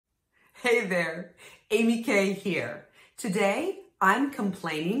Hey there, AmyK here. Today, I'm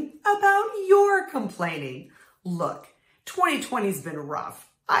complaining about your complaining. Look, 2020's been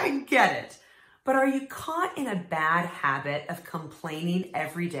rough. I get it. But are you caught in a bad habit of complaining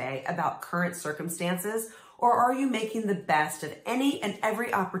every day about current circumstances, or are you making the best of any and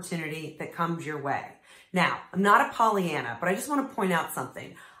every opportunity that comes your way? Now, I'm not a Pollyanna, but I just want to point out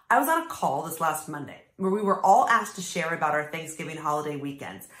something. I was on a call this last Monday where we were all asked to share about our Thanksgiving holiday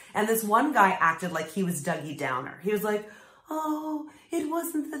weekends. And this one guy acted like he was Dougie Downer. He was like, oh, it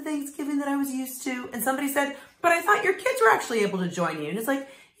wasn't the Thanksgiving that I was used to. And somebody said, but I thought your kids were actually able to join you. And it's like,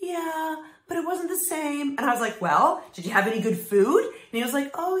 yeah, but it wasn't the same. And I was like, well, did you have any good food? And he was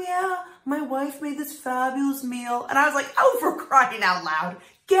like, oh yeah, my wife made this fabulous meal. And I was like, oh, for crying out loud,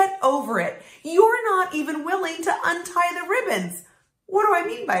 get over it. You're not even willing to untie the ribbons. What do I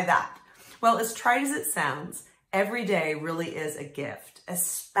mean by that? Well, as trite as it sounds, every day really is a gift,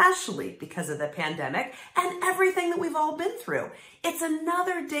 especially because of the pandemic and everything that we've all been through. It's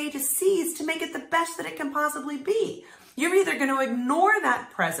another day to seize to make it the best that it can possibly be. You're either going to ignore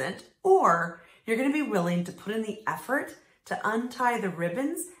that present or you're going to be willing to put in the effort to untie the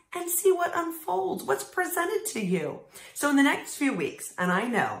ribbons and see what unfolds, what's presented to you. So in the next few weeks, and I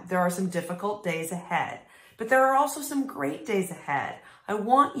know there are some difficult days ahead, but there are also some great days ahead. I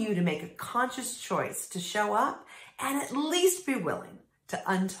want you to make a conscious choice to show up and at least be willing to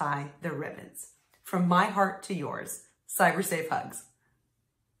untie the ribbons. From my heart to yours, cyber safe hugs.